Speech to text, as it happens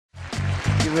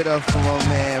Give it up for my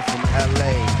man from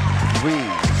LA,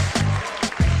 Rives.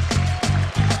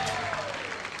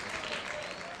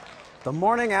 The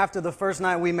morning after the first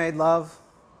night we made love,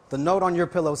 the note on your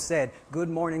pillow said, "Good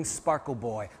morning, Sparkle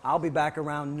Boy. I'll be back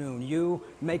around noon. You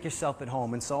make yourself at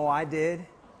home." And so I did.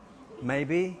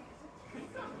 Maybe.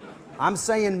 I'm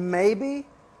saying maybe.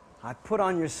 I put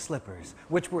on your slippers,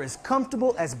 which were as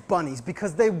comfortable as bunnies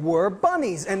because they were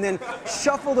bunnies, and then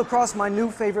shuffled across my new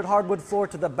favorite hardwood floor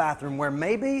to the bathroom where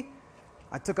maybe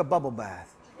I took a bubble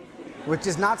bath, which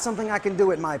is not something I can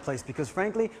do at my place because,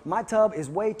 frankly, my tub is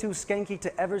way too skanky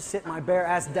to ever sit my bare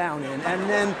ass down in. And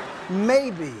then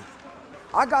maybe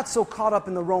I got so caught up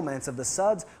in the romance of the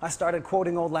suds, I started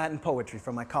quoting old Latin poetry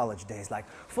from my college days, like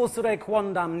 "Fusere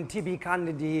quondam tibi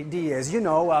candidi dies," you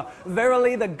know,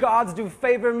 "Verily the gods do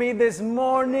favor me this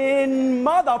morning,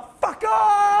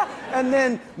 motherfucker!" And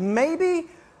then maybe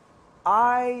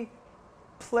I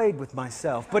played with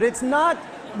myself, but it's not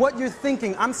what you're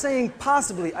thinking. I'm saying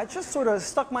possibly. I just sort of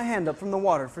stuck my hand up from the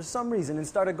water for some reason and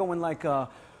started going like,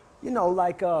 you know,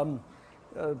 like,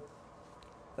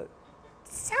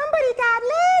 "Somebody got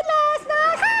laid last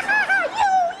night, ha ha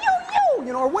ha,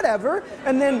 you know, or whatever."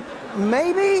 And then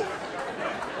maybe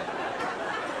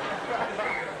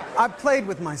I played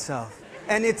with myself.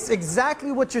 And it's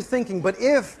exactly what you're thinking, but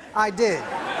if I did,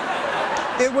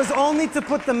 it was only to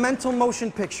put the mental motion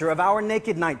picture of our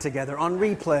naked night together on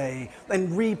replay and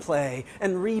replay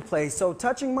and replay. So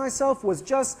touching myself was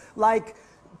just like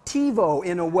TiVo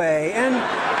in a way.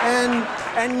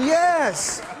 And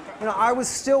yes, you know, I was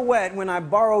still wet when I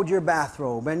borrowed your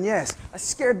bathrobe. And yes, I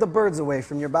scared the birds away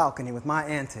from your balcony with my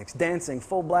antics, dancing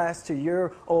full blast to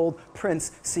your old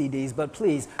Prince CDs. But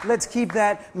please, let's keep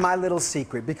that my little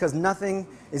secret, because nothing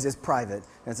is as private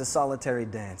as a solitary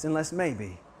dance, unless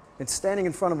maybe it's standing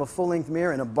in front of a full-length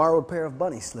mirror in a borrowed pair of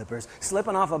bunny slippers,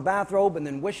 slipping off a bathrobe, and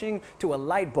then wishing to a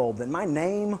light bulb that my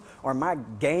name or my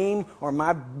game or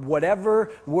my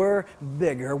whatever were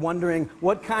bigger, wondering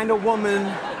what kind of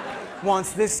woman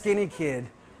wants this skinny kid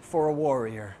for a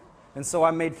warrior. And so I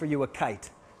made for you a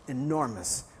kite,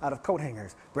 enormous, out of coat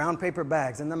hangers, brown paper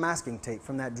bags, and the masking tape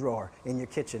from that drawer in your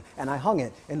kitchen. And I hung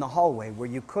it in the hallway where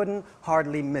you couldn't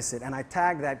hardly miss it. And I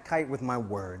tagged that kite with my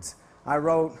words. I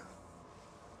wrote,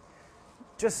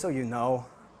 "Just so you know,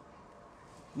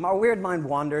 my weird mind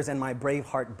wanders and my brave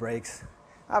heart breaks.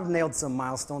 I've nailed some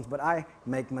milestones, but I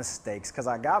make mistakes, because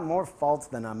I got more faults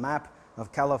than a map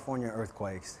of California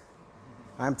earthquakes.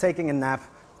 I'm taking a nap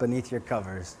beneath your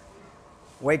covers.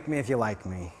 Wake me if you like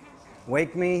me.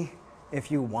 Wake me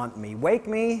if you want me. Wake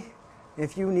me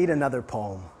if you need another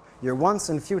poem. Your once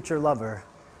and future lover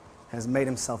has made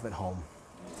himself at home."